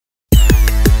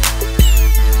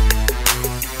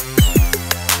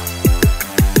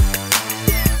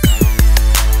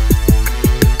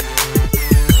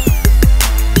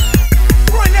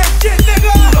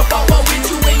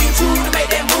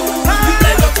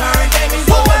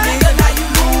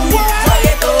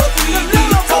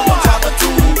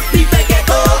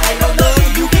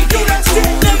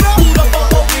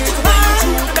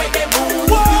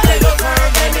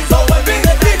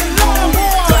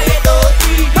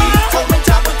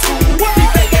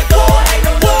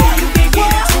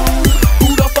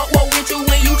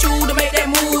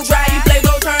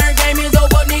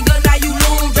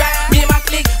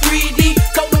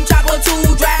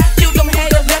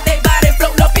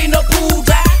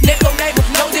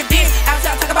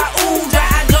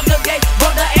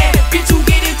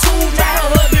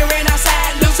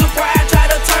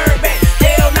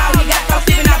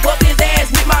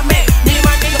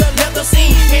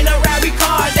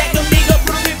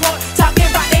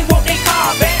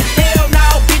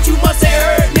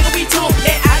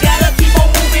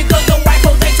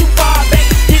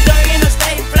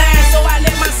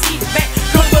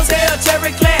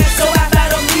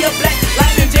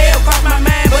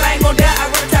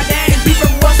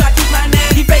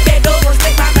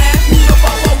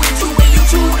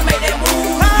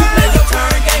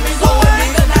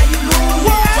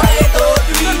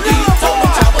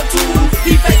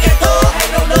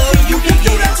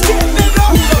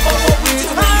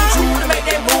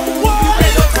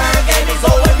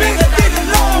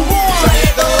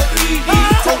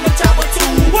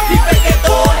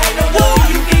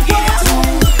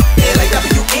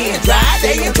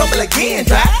we in trouble again,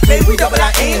 dry. Maybe we double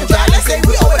our end, dry. Let's say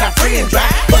we over our friend, dry.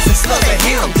 Bustin' slugs at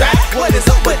him, dry. What is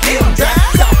up with them, dry?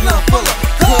 South love full of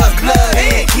cuz, blood,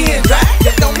 and kin, dry.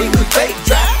 That don't mean we fake,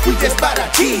 dry. We just bout our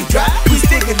keys, dry. We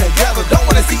sticking together, don't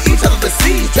wanna see each other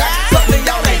deceased, dry.